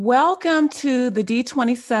Welcome to the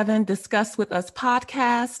D27 Discuss With Us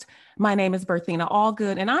podcast. My name is Berthina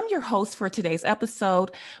Allgood, and I'm your host for today's episode.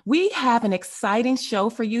 We have an exciting show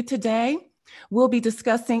for you today. We'll be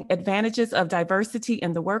discussing advantages of diversity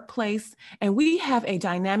in the workplace, and we have a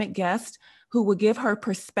dynamic guest who will give her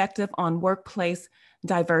perspective on workplace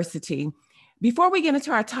diversity. Before we get into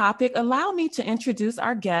our topic, allow me to introduce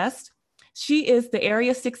our guest. She is the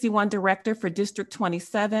Area 61 Director for District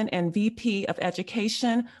 27 and VP of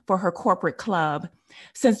Education for her corporate club.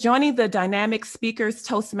 Since joining the Dynamic Speakers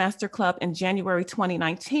Toastmaster Club in January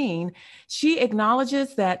 2019, she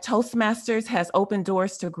acknowledges that Toastmasters has opened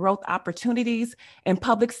doors to growth opportunities in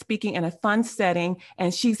public speaking in a fun setting,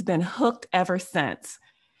 and she's been hooked ever since.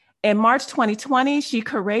 In March 2020, she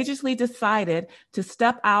courageously decided to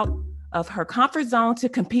step out of her comfort zone to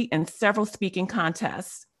compete in several speaking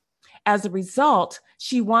contests. As a result,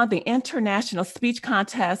 she won the International Speech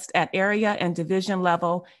Contest at area and division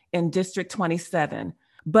level in District 27.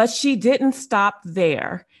 But she didn't stop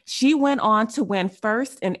there. She went on to win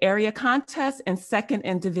first in area contest and second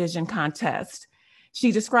in division contest.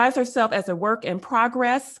 She describes herself as a work in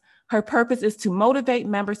progress. Her purpose is to motivate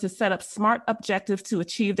members to set up smart objectives to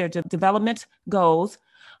achieve their development goals.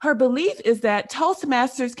 Her belief is that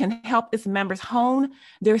Toastmasters can help its members hone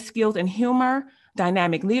their skills in humor,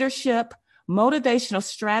 dynamic leadership, motivational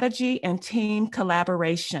strategy, and team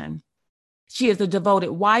collaboration. She is a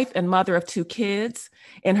devoted wife and mother of 2 kids.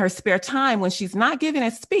 In her spare time, when she's not giving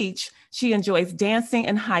a speech, she enjoys dancing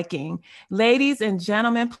and hiking. Ladies and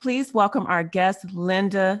gentlemen, please welcome our guest,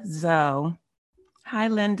 Linda Zoe. Hi,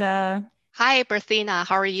 Linda. Hi, Berthina.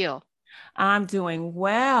 How are you? I'm doing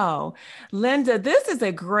well. Linda, this is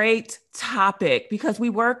a great topic because we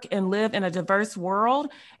work and live in a diverse world,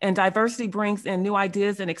 and diversity brings in new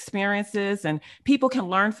ideas and experiences, and people can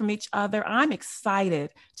learn from each other. I'm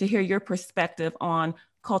excited to hear your perspective on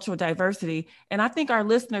cultural diversity, and I think our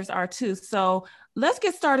listeners are too. So let's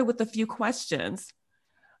get started with a few questions.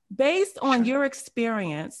 Based on your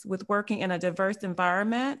experience with working in a diverse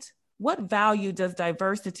environment, what value does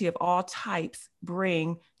diversity of all types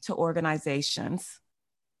bring to organizations?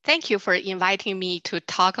 Thank you for inviting me to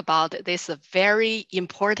talk about this very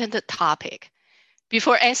important topic.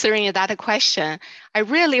 Before answering that question, I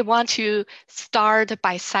really want to start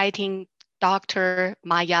by citing Dr.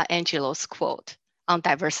 Maya Angelou's quote on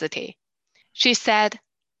diversity. She said,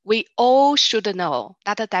 "We all should know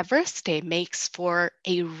that diversity makes for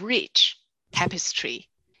a rich tapestry,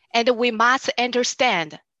 and we must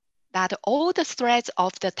understand that all the threads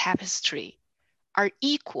of the tapestry are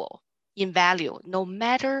equal in value, no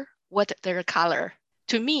matter what their color."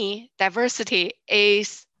 To me, diversity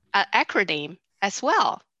is an acronym as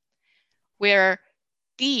well, where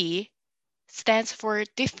D stands for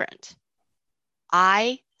different,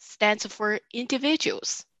 I stands for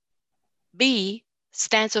individuals, B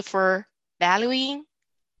stands for valuing,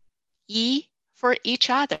 E for each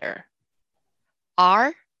other,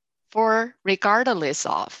 R for regardless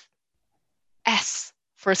of, S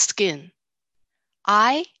for skin,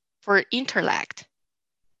 I for intellect,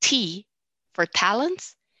 T for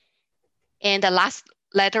talents, and the last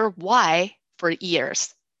letter Y for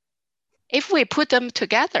ears. If we put them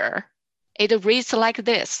together, it reads like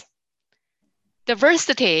this.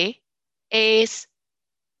 Diversity is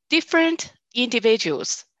different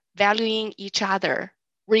individuals valuing each other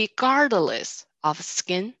regardless of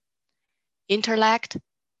skin, intellect,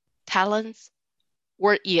 talents,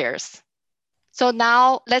 or ears. So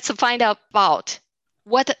now let's find out about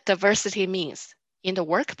what diversity means in the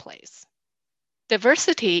workplace.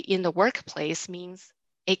 Diversity in the workplace means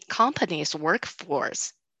a company's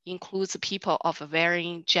workforce includes people of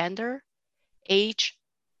varying gender, age,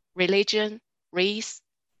 religion, race,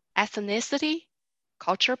 ethnicity,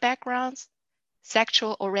 cultural backgrounds,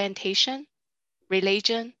 sexual orientation,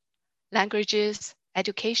 religion, languages,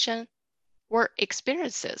 education, or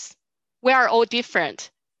experiences. We are all different.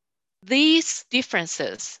 These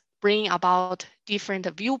differences bring about different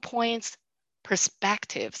viewpoints,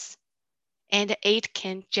 perspectives, and it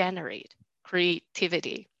can generate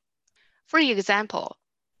creativity. For example,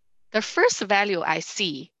 the first value I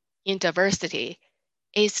see in diversity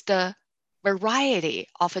is the variety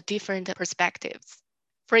of different perspectives.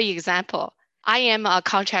 For example, I am a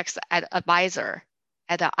contracts advisor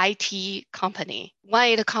at an IT company.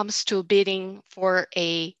 When it comes to bidding for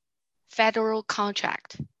a federal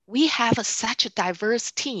contract, we have such a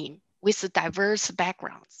diverse team with diverse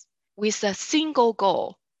backgrounds, with a single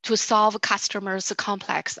goal to solve customers'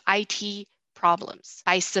 complex IT problems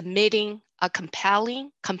by submitting a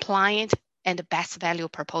compelling, compliant, and best value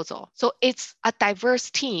proposal. So it's a diverse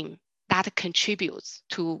team, that contributes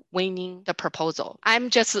to winning the proposal.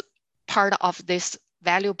 I'm just part of this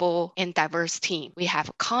valuable and diverse team. We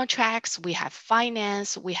have contracts, we have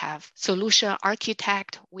finance, we have solution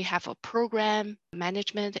architect, we have a program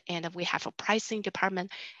management, and we have a pricing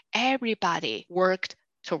department. Everybody worked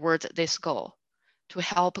towards this goal to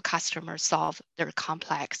help customers solve their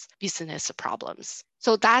complex business problems.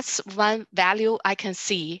 So that's one value I can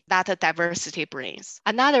see that diversity brings.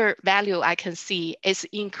 Another value I can see is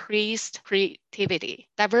increased creativity.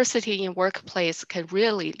 Diversity in workplace can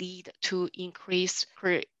really lead to increased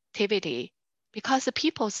creativity because the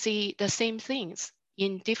people see the same things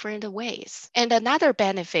in different ways. And another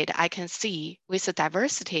benefit I can see with the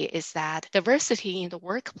diversity is that diversity in the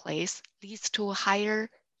workplace leads to higher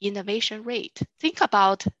innovation rate. Think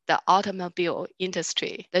about the automobile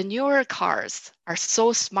industry. The newer cars are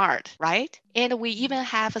so smart, right? And we even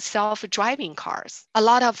have self-driving cars. A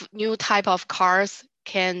lot of new type of cars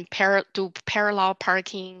can do parallel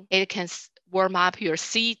parking. It can warm up your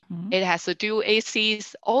seat. Mm-hmm. It has dual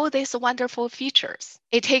ACs, all these wonderful features.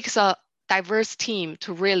 It takes a diverse team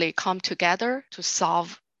to really come together to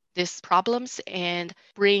solve these problems and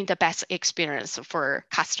bring the best experience for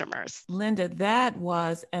customers. Linda, that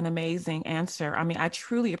was an amazing answer. I mean, I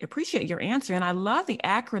truly appreciate your answer. And I love the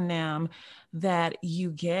acronym that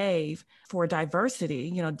you gave for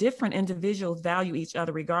diversity. You know, different individuals value each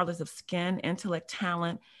other regardless of skin, intellect,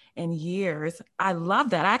 talent, and years. I love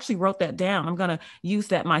that. I actually wrote that down. I'm going to use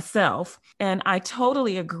that myself. And I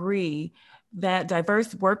totally agree that a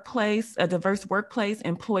diverse workplace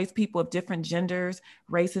employs people of different genders,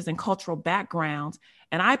 races, and cultural backgrounds.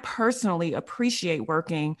 And I personally appreciate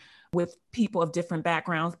working with people of different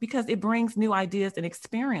backgrounds because it brings new ideas and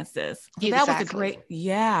experiences. So exactly. That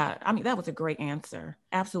was a great answer.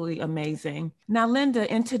 Absolutely amazing. Now,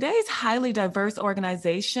 Linda, in today's highly diverse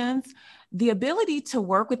organizations, the ability to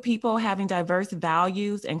work with people having diverse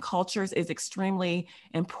values and cultures is extremely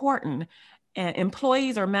important. And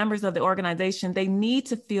employees or members of the organization, they need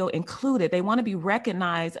to feel included. They want to be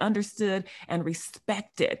recognized, understood, and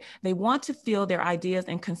respected. They want to feel their ideas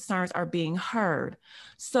and concerns are being heard.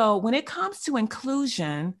 So when it comes to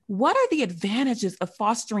inclusion, what are the advantages of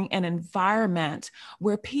fostering an environment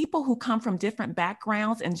where people who come from different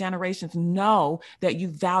backgrounds and generations know that you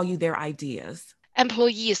value their ideas?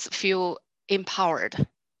 Employees feel empowered.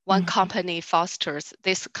 One company fosters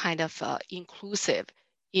this kind of inclusive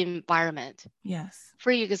environment. Yes. For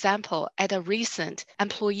example, at a recent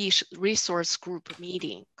employee resource group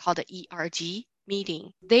meeting called the ERG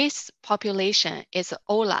meeting, this population is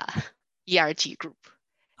OLA ERG group.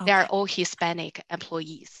 Okay. They are all Hispanic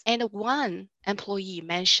employees. And one employee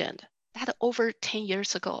mentioned that over 10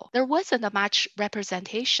 years ago, there wasn't much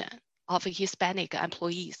representation of Hispanic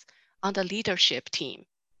employees on the leadership team.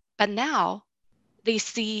 But now they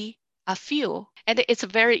see a few, and it's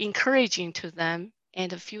very encouraging to them and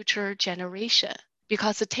the future generation,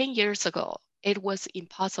 because 10 years ago, it was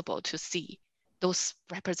impossible to see those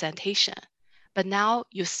representation. But now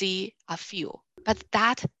you see a few. But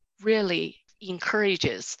that really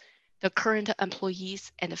encourages the current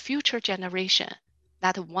employees and the future generation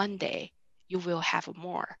that one day you will have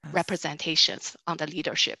more representations on the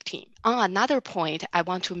leadership team. On another point, I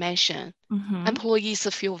want to mention employees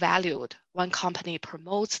feel valued when company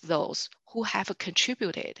promotes those who have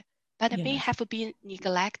contributed but may have been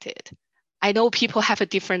neglected. I know people have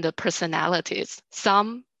different personalities.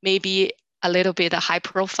 Some may be a little bit high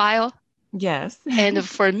profile. Yes. And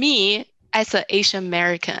for me, as an Asian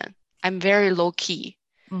American, I'm very low key.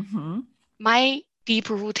 My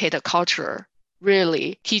deep-rooted culture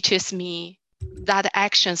really teaches me that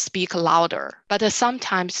actions speak louder, but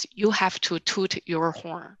sometimes you have to toot your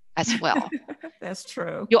horn as well. That's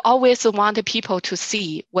true. You always want people to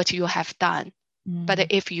see what you have done.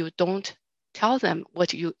 But if you don't tell them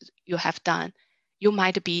what you have done, you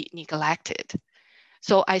might be neglected.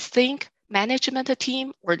 So I think management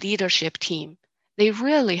team or leadership team, they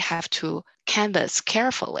really have to canvass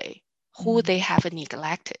carefully who they have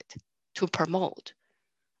neglected to promote.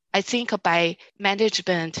 I think by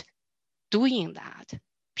management doing that,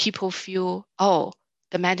 people feel, oh,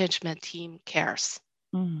 the management team cares.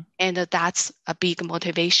 And that's a big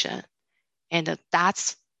motivation. And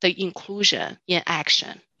that's the inclusion in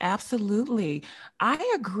action. Absolutely.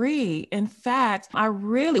 I agree. In fact,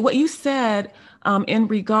 what you said in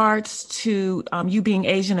regards to you being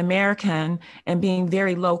Asian American and being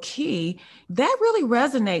very low key, that really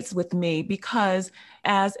resonates with me because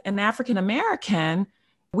as an African American,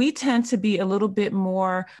 we tend to be a little bit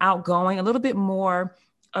more outgoing, a little bit more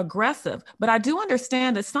aggressive. But I do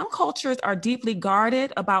understand that some cultures are deeply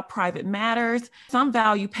guarded about private matters. Some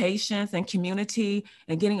value patience and community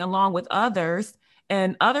and getting along with others.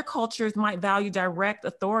 And other cultures might value direct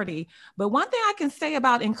authority. But one thing I can say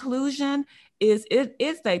about inclusion is it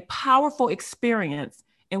is a powerful experience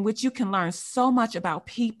in which you can learn so much about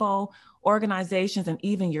people, organizations, and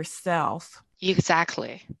even yourself.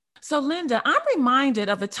 Exactly. So, Linda, I'm reminded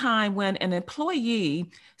of a time when an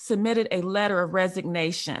employee submitted a letter of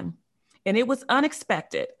resignation, and it was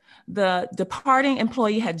unexpected. The departing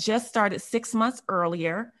employee had just started 6 months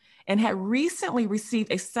earlier and had recently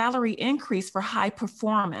received a salary increase for high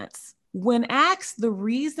performance. When asked the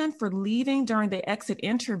reason for leaving during the exit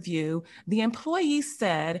interview, the employee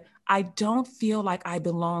said, "I don't feel like I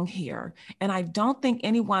belong here, and I don't think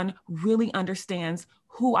anyone really understands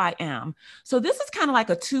who I am." So this is kind of like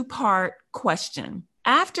a two-part question.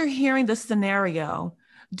 After hearing the scenario,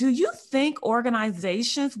 do you think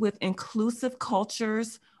organizations with inclusive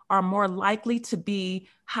cultures are more likely to be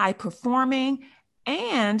high performing?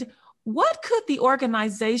 And what could the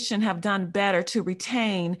organization have done better to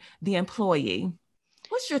retain the employee?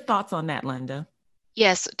 What's your thoughts on that, Linda?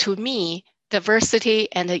 Yes, to me,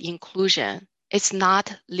 diversity and inclusion is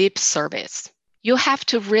not lip service. You have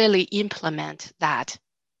to really implement that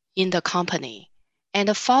in the company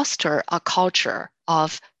and foster a culture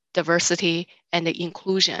of diversity and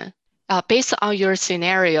inclusion. Based on your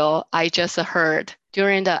scenario, I just heard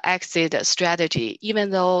during the exit strategy, even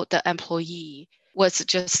though the employee was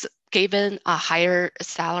just given a higher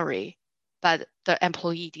salary, but the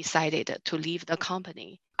employee decided to leave the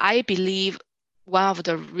company. I believe one of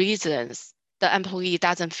the reasons the employee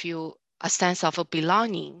doesn't feel a sense of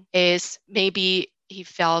belonging is maybe he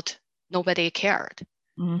felt nobody cared.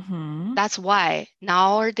 Mm-hmm. That's why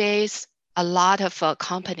nowadays a lot of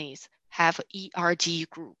companies have ERG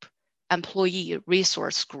group, employee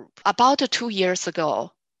resource group. About 2 years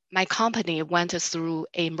ago, my company went through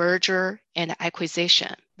a merger and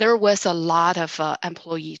acquisition. There was a lot of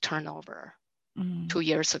employee turnover 2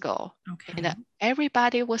 years ago. Okay. And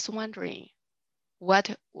everybody was wondering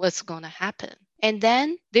what was going to happen. And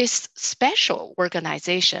then this special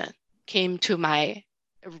organization came to my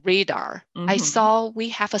radar. I Mm-hmm. saw we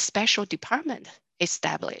have a special department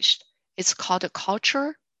established. It's called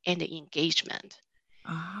Culture and Engagement.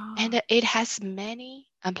 Ah. And it has many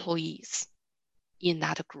employees in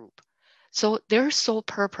that group. So their sole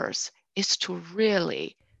purpose is to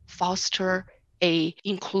really foster a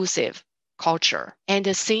inclusive culture.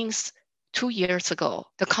 And since 2 years ago,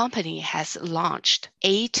 the company has launched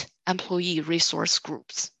 8 employee resource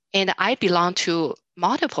groups. And I belong to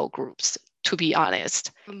multiple groups, to be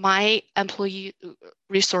honest. My employee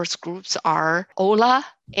resource groups are OLA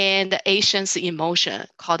and Asians in Motion,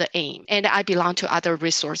 called AIM. And I belong to other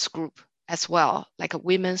resource group as well, like a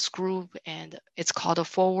women's group, and it's called a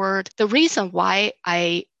Forward. The reason why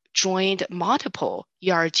I joined multiple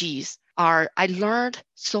ERGs are I learned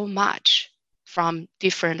so much from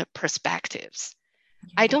different perspectives.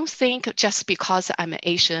 I Yeah. don't think just because I'm an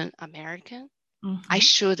Asian American, I Mm-hmm.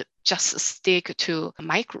 should just stick to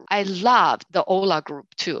my group. I love the OLA group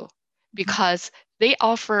too, because they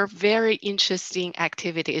offer very interesting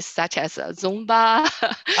activities such as Zumba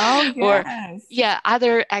Oh, or yes. yeah,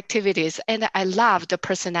 other activities. And I love the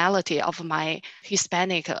personality of my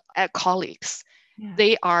Hispanic colleagues. Yeah.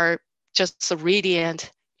 They are just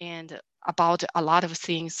radiant and about a lot of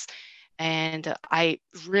things. And I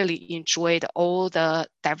really enjoyed all the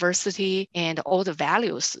diversity and all the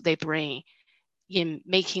values they bring in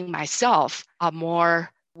making myself a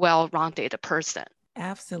more well-rounded person.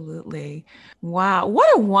 Absolutely. Wow.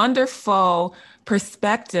 What a wonderful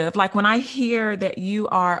perspective. Like when I hear that you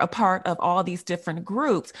are a part of all these different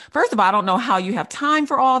groups, first of all, I don't know how you have time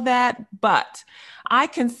for all that, but I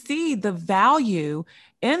can see the value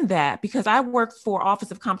in that because I work for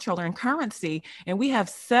Office of Comptroller and Currency, and we have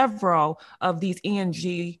several of these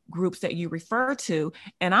ENG groups that you refer to.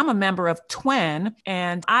 And I'm a member of Twin,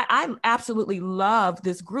 and I absolutely love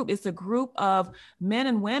this group. It's a group of men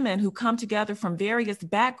and women who come together from various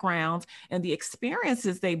backgrounds, and the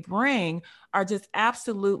experiences they bring are just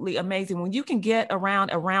absolutely amazing. When you can get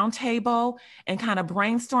around a round table and kind of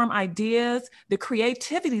brainstorm ideas, the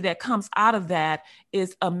creativity that comes out of that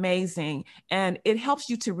is amazing. And it helps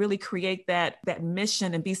you to really create that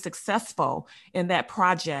mission and be successful in that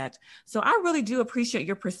project. So I really do appreciate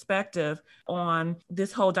your perspective on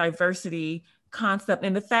this whole diversity concept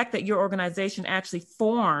and the fact that your organization actually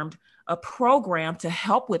formed a program to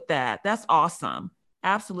help with that. That's awesome.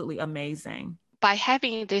 Absolutely amazing. by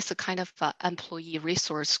having this kind of employee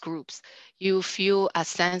resource groups, you feel a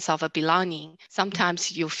sense of a belonging.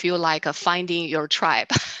 Sometimes you feel like finding your tribe.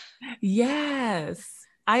 Yes,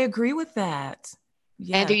 I agree with that.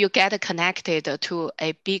 And Yeah. you get connected to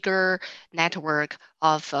a bigger network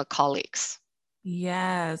of colleagues.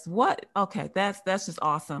 Yes. What? Okay, that's just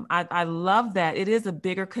awesome. I love that. It is a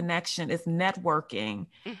bigger connection. It's networking.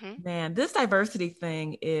 Mhm. Man, this diversity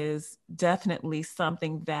thing is definitely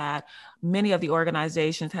something that many of the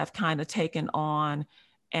organizations have kind of taken on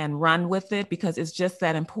and run with it because it's just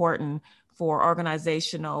that important for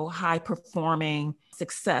organizational high performing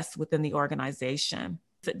success within the organization.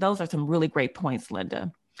 Those are some really great points,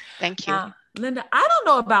 Linda. Thank you. Now, Linda, I don't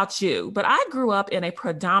know about you, but I grew up in a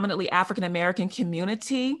predominantly African American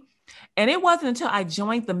community. And it wasn't until I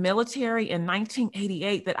joined the military in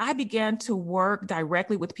 1988 that I began to work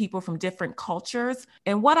directly with people from different cultures.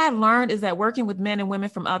 And what I learned is that working with men and women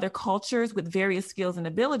from other cultures with various skills and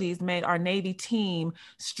abilities made our Navy team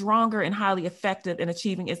stronger and highly effective in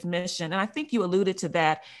achieving its mission. And I think you alluded to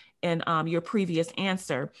that in your previous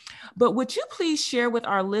answer. But would you please share with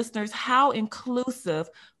our listeners how inclusive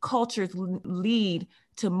cultures lead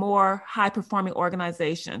to more high performing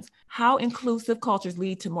organizations? How inclusive cultures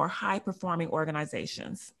lead to more high performing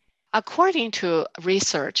organizations? According to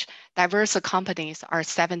research, diverse companies are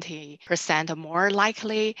 70% more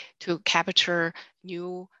likely to capture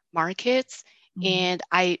new markets. Mm-hmm. And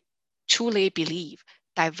I truly believe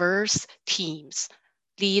diverse teams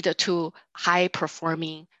lead to high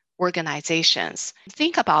performing organizations.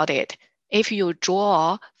 Think about it. If you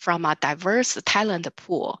draw from a diverse talent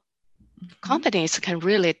pool, companies can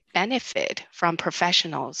really benefit from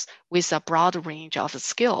professionals with a broad range of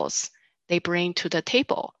skills they bring to the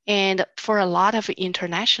table. And for a lot of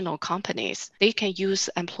international companies, they can use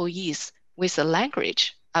employees with a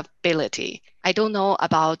language ability. I don't know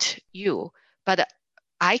about you, but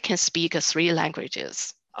I can speak 3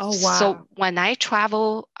 languages. Oh, So wow. when I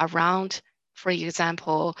travel around, for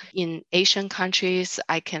example, in Asian countries,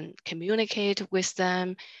 I can communicate with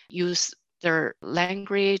them, use their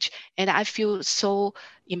language, and I feel so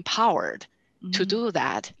empowered to Mhm. do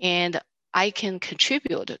that. And I can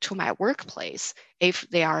contribute to my workplace. If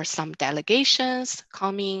there are some delegations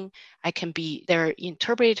coming, I can be their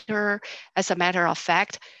interpreter. As a matter of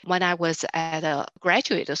fact, when I was at a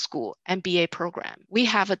graduate school, MBA program, we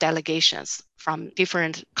have delegations from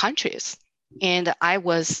different countries. And I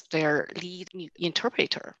was their lead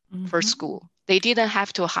interpreter for Mhm. school. They didn't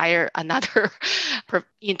have to hire another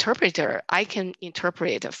interpreter. I can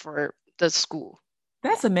interpret for the school.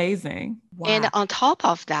 That's amazing. And Wow. on top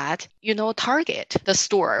of that, Target, the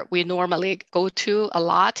store we normally go to a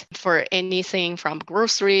lot for anything from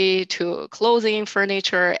grocery to clothing,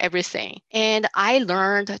 furniture, everything. And I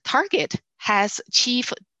learned Target has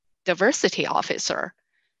chief diversity officer.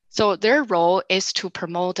 So their role is to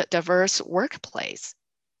promote a diverse workplace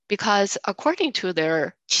because according to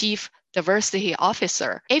their chief diversity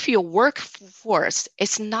officer, if your workforce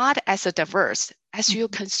is not as diverse as your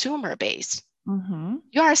consumer base, Mhm.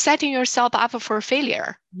 you are setting yourself up for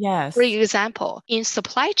failure. For Yes. example, in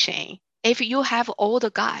supply chain, if you have all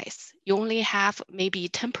the guys, you only have maybe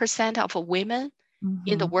 10% of women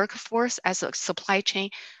in the Mhm. workforce as a supply chain,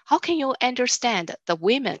 how can you understand the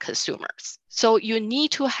women consumers? So you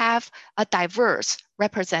need to have a diverse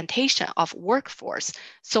representation of workforce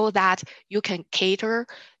so that you can cater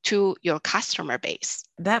to your customer base.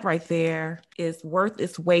 That right there is worth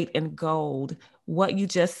its weight in gold. What you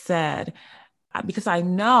just said, because I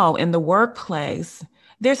know in the workplace,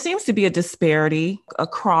 there seems to be a disparity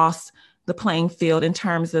across the playing field in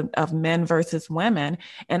terms of men versus women.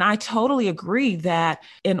 And I totally agree that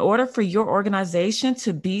in order for your organization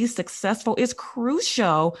to be successful, it's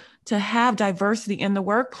crucial to have diversity in the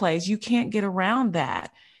workplace. You can't get around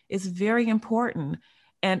that. It's very important.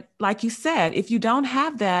 And like you said, if you don't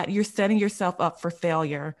have that, you're setting yourself up for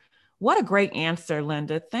failure. What a great answer,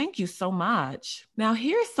 Linda. Thank you so much. Now,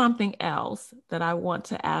 here's something else that I want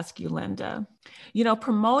to ask you, Linda.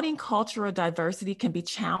 Promoting cultural diversity can be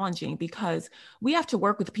challenging because we have to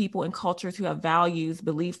work with people and cultures who have values,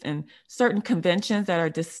 beliefs, and certain conventions that are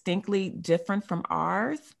distinctly different from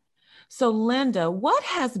ours. So, Linda, what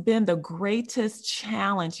has been the greatest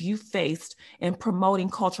challenge you faced in promoting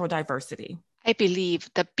cultural diversity? I believe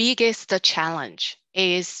the biggest challenge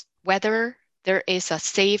is whether there is a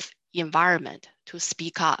safe environment to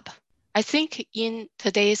speak up. I think in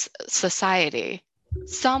today's society,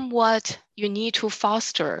 somewhat you need to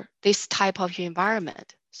foster this type of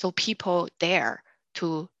environment so people dare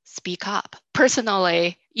to speak up.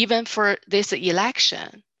 Personally, even for this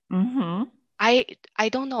election, Mm-hmm. I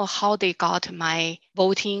don't know how they got my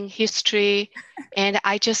voting history, and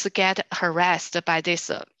I just get harassed by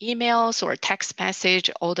these emails or text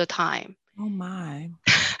message all the time. Oh my.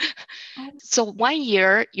 Oh, So 1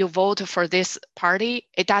 year you vote for this party,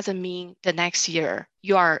 it doesn't mean the next year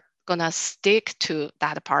you are gonna stick to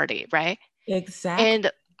that party, right? exactly.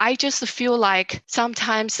 And I just feel like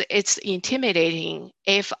sometimes it's intimidating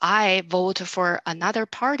if I vote for another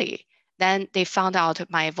party. Then they found out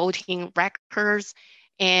my voting records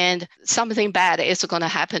and something bad is going to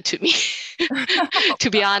happen to me. To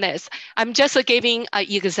be honest, I'm just giving an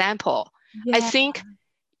example. I Yeah. think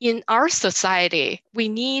in our society, we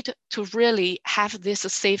need to really have this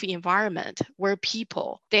safe environment where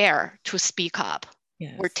people dare to speak up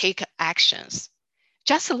or Yes. take actions.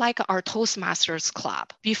 Just like our Toastmasters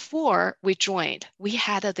club, before we joined, we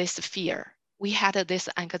had this fear, we had this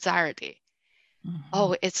anxiety. Mhm.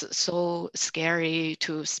 Oh, it's so scary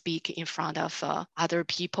to speak in front of other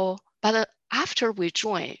people. But after we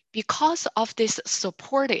joined, because of this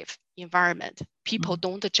supportive environment, people Mhm.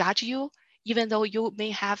 don't judge you, even though you may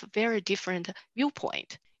have very different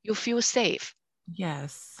viewpoint. You feel safe.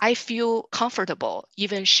 Yes. I feel comfortable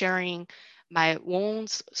even sharing my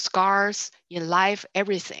wounds, scars in life,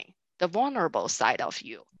 everything, the vulnerable side of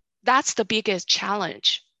you. That's the biggest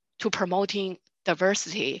challenge to promoting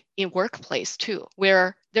diversity in workplace too,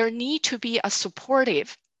 where there need to be a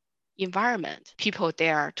supportive environment, people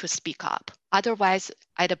dare to speak up. Otherwise,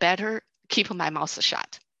 I'd better keep my mouth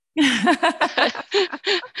shut.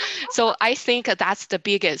 So I think that's the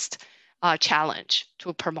biggest challenge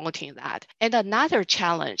to promoting that. And another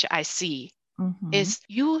challenge I see Mhm. is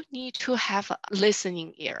you need to have a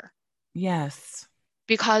listening ear Yes.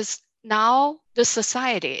 because now the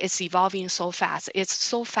society is evolving so fast. It's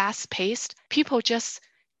so fast paced. People just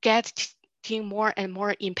getting more and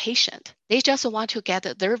more impatient. They just want to get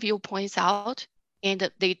their viewpoints out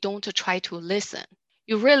and they don't try to listen.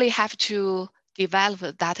 You really have to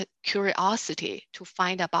develop that curiosity to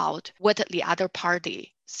find about what the other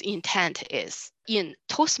party's intent is. In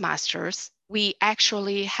Toastmasters, we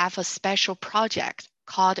actually have a special project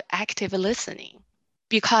called active listening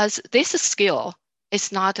because this skill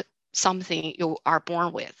is not something you are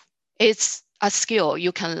born with. It's a skill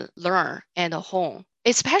you can learn and hone,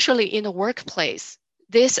 especially in the workplace.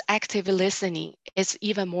 This active listening is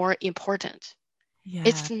even more important. Yeah.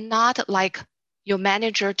 It's not like your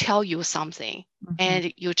manager tell you something Mhm.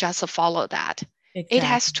 and you just follow that. It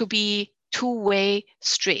has Exactly. to be two-way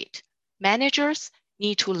street. Managers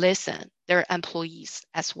need to listen their employees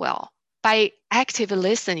as well. By active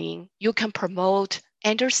listening, you can promote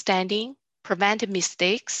understanding, prevent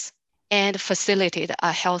mistakes, and facilitate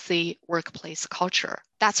a healthy workplace culture.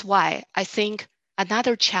 That's why I think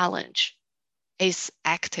another challenge is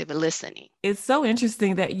active listening. It's so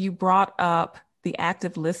interesting that you brought up the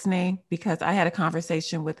active listening because I had a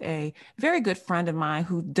conversation with a very good friend of mine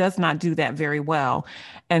who does not do that very well.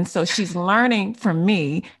 And so she's learning from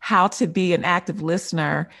me how to be an active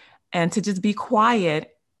listener and to just be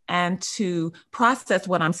quiet and to process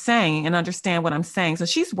what I'm saying and understand what I'm saying. So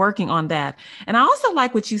she's working on that. And I also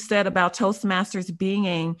like what you said about Toastmasters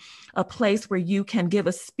being a place where you can give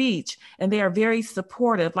a speech and they are very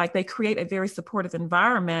supportive, like they create a very supportive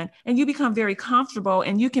environment and you become very comfortable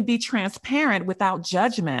and you can be transparent without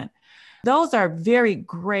judgment. Those are very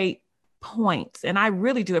great points. And I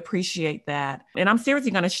really do appreciate that. And I'm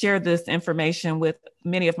seriously going to share this information with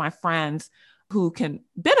many of my friends who can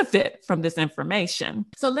benefit from this information.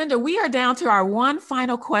 So, Linda, we are down to our one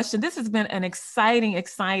final question. This has been an exciting,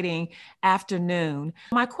 exciting afternoon.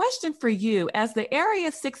 My question for you, as the Area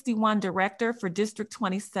 61 Director for District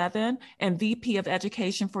 27 and VP of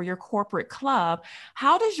Education for your corporate club,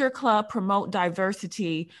 how does your club promote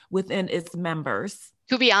diversity within its members?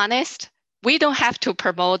 To be honest, we don't have to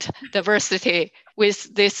promote diversity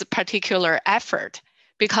with this particular effort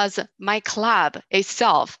because my club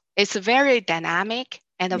itself is very dynamic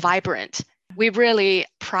and Yeah. vibrant. We really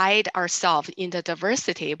pride ourselves in the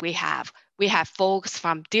diversity we have. We have folks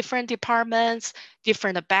from different departments,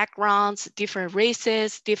 different backgrounds, different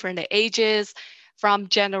races, different ages, from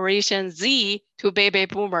Generation Z to baby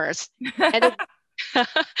boomers. And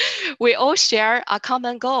we all share a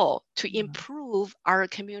common goal to improve our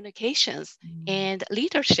communications and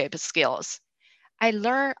leadership skills. I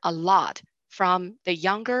learn a lot from the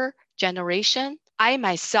younger generation. I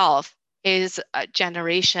myself is a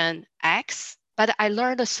Generation X, but I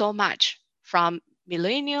learned so much from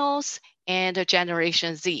millennials and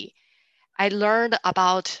Generation Z. I learned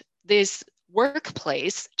about this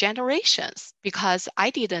workplace generations because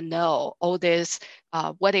I didn't know all this.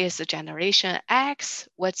 What is Generation X?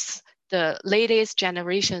 What's the latest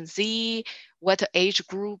Generation Z, what age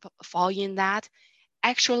group fall in that.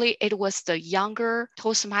 Actually, it was the younger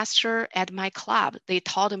Toastmaster at my club. They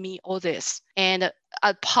taught me all this. And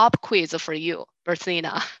a pop quiz for you,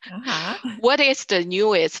 Berthina. Uh-huh. What is the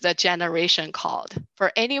newest generation called?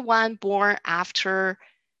 For anyone born after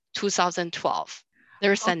 2012,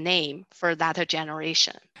 there's a name for that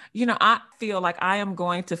generation. I feel like I am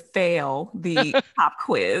going to fail the pop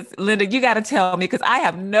quiz. Linda, you got to tell me because I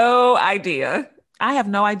have no idea. I have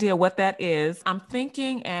no idea what that is. I'm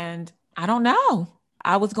thinking, and I don't know.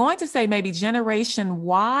 I was going to say maybe Generation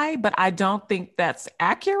Y, but I don't think that's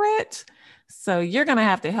accurate. So you're going to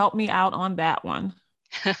have to help me out on that one.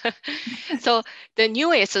 So the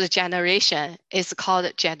newest generation is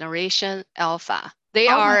called Generation Alpha. They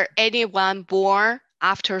are anyone born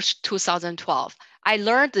after 2012. I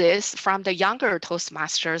learned this from the younger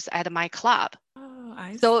Toastmasters at my club.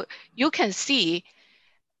 So you can see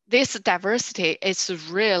this diversity is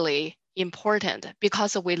really important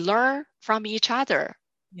because we learn from each other.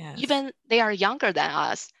 Yes. Even they are younger than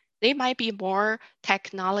us, they might be more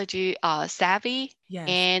technology savvy, yes.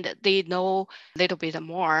 And they know a little bit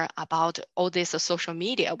more about all this social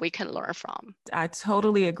media we can learn from. I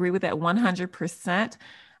totally agree with that 100%.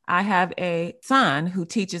 I have a son who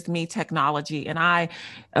teaches me technology, and I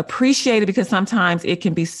appreciate it because sometimes it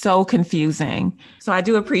can be so confusing. So I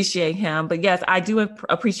do appreciate him. But yes, I do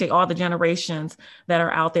appreciate all the generations that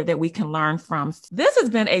are out there that we can learn from. This has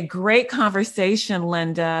been a great conversation,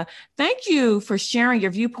 Linda. Thank you for sharing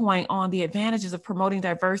your viewpoint on the advantages of promoting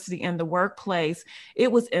diversity in the workplace.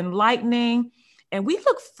 It was enlightening. And we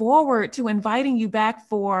look forward to inviting you back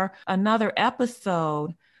for another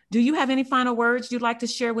episode. Do you have any final words you'd like to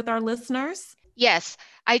share with our listeners? Yes,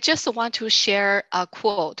 I just want to share a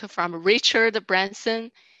quote from Richard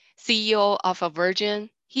Branson, CEO of Virgin.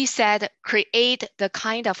 He said, "Create the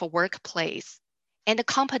kind of workplace and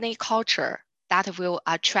company culture that will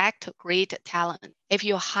attract great talent. If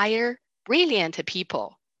you hire brilliant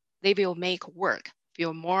people, they will make work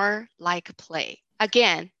feel more like play."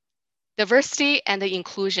 Again, diversity and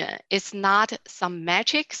inclusion is not some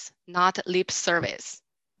metrics, not lip service.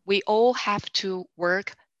 We all have to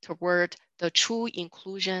work toward the true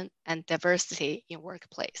inclusion and diversity in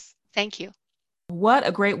workplace. Thank you. What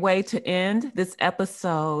a great way to end this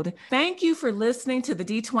episode. Thank you for listening to the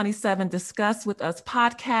D27 Discuss With Us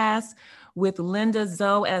podcast with Linda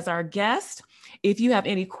Zhou as our guest. If you have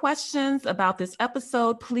any questions about this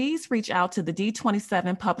episode, please reach out to the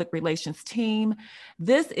D27 Public Relations team.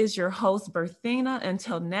 This is your host, Berthina.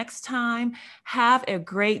 Until next time, have a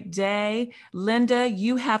great day. Linda,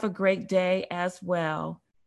 you have a great day as well.